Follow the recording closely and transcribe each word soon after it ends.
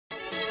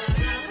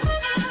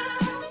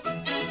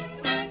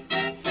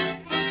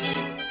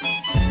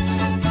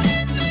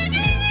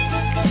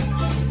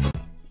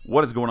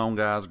What is going on,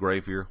 guys?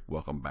 Grave here.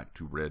 Welcome back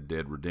to Red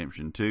Dead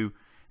Redemption 2.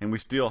 And we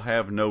still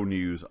have no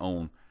news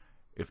on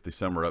if the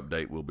summer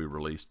update will be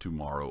released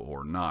tomorrow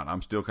or not.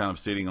 I'm still kind of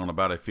sitting on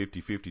about a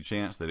 50-50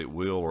 chance that it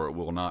will or it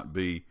will not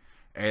be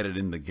added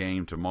in the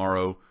game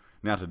tomorrow.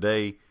 Now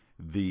today,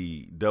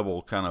 the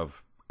double kind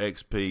of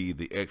XP,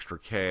 the extra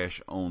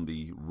cash on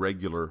the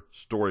regular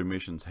story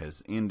missions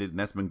has ended, and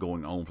that's been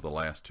going on for the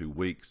last 2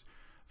 weeks.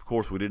 Of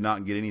course, we did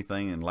not get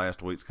anything in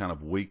last week's kind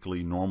of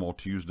weekly normal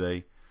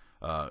Tuesday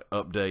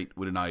update.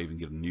 We did not even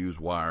get a news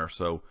wire,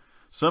 so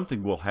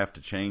something will have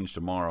to change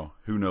tomorrow.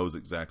 Who knows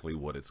exactly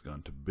what it's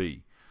going to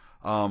be.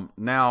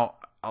 Now,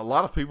 a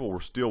lot of people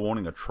were still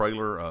wanting a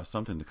trailer,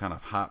 something to kind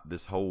of hype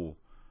this whole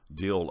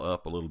deal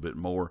up a little bit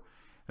more.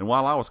 And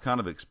while I was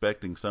kind of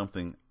expecting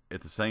something,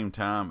 at the same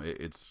time,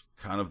 it's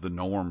kind of the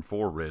norm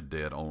for Red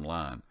Dead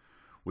Online.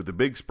 With the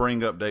big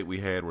spring update we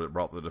had, where it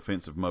brought the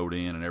defensive mode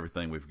in and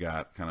everything we've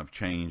got kind of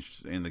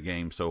changed in the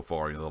game so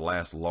far. You know, the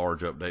last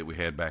large update we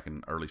had back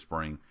in early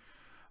spring.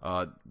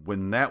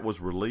 When that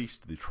was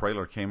released, the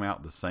trailer came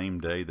out the same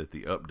day that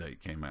the update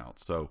came out.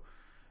 So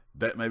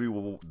that maybe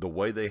the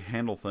way they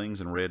handle things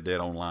in Red Dead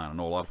Online. I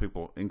know a lot of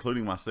people,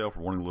 including myself,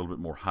 are wanting a little bit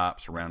more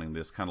hype surrounding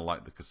this, kind of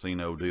like the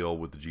casino deal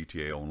with the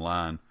GTA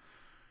Online.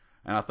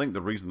 And I think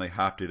the reason they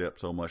hyped it up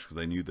so much because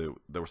they knew that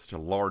there was such a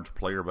large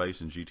player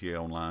base in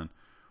GTA Online.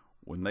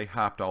 When they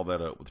hyped all that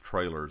up with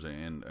trailers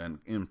and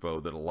info,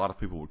 that a lot of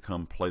people would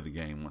come play the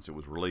game once it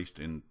was released,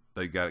 and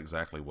they got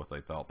exactly what they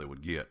thought they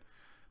would get.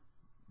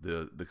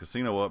 The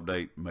casino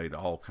update made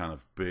all kind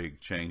of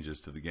big changes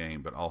to the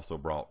game, but also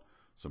brought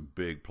some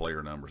big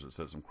player numbers. It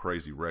set some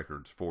crazy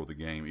records for the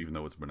game, even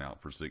though it's been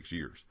out for 6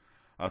 years.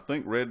 I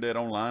think Red Dead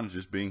Online is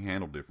just being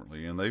handled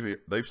differently, and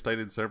they've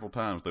stated several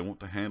times they want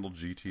to handle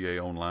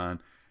GTA Online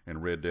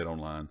and Red Dead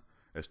Online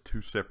as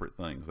two separate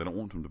things. They don't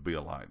want them to be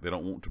alike. They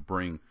don't want to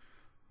bring.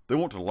 They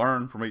want to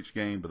learn from each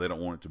game, but they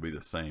don't want it to be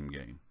the same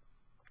game.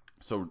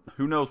 So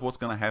who knows what's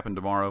going to happen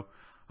tomorrow?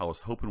 I was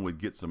hoping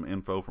we'd get some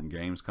info from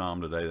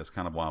Gamescom today. That's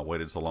kind of why I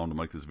waited so long to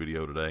make this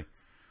video today.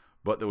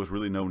 But there was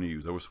really no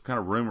news. There was kind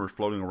of rumors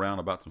floating around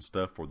about some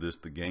stuff for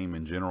the game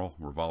in general,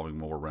 revolving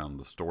more around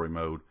the story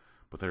mode.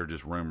 But they're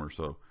just rumors.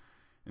 So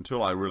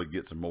until I really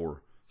get some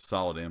more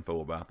solid info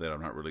about that,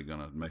 I'm not really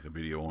going to make a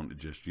video on it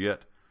just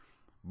yet.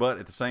 But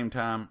at the same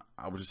time,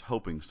 I was just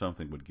hoping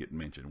something would get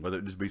mentioned, whether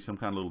it just be some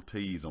kind of little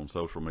tease on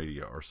social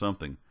media or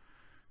something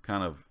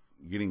kind of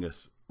getting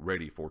us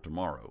ready for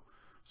tomorrow.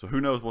 So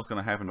who knows what's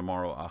going to happen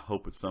tomorrow. I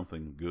hope it's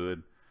something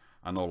good.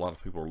 I know a lot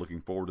of people are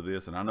looking forward to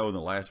this, and I know in the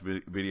last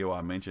video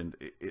I mentioned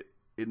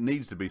it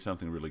needs to be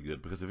something really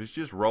good, because if it's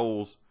just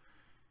rolls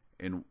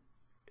and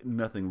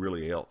nothing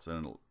really else,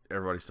 and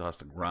everybody still has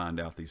to grind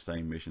out these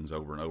same missions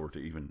over and over to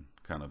even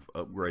kind of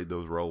upgrade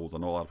those roles, I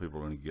know a lot of people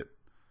are going to get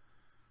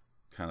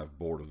kind of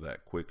bored of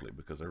that quickly,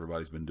 because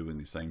everybody's been doing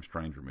these same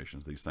stranger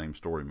missions, these same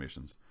story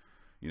missions,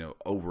 you know,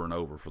 over and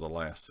over for the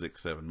last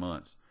 6-7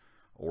 months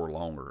or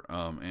longer.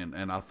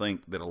 And I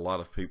think that a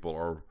lot of people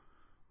are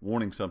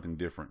wanting something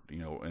different, you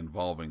know,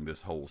 involving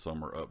this whole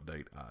summer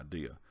update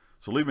idea.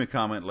 So leave me a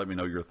comment, let me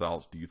know your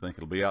thoughts. Do you think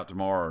it'll be out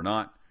tomorrow or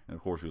not? And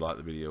of course, if you like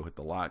the video, hit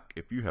the like.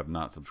 If you have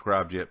not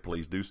subscribed yet,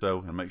 please do so,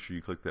 and make sure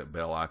you click that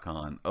bell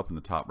icon up in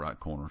the top right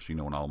corner so you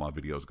know when all my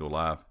videos go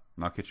live.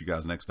 And I'll catch you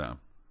guys next time.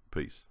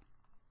 Peace.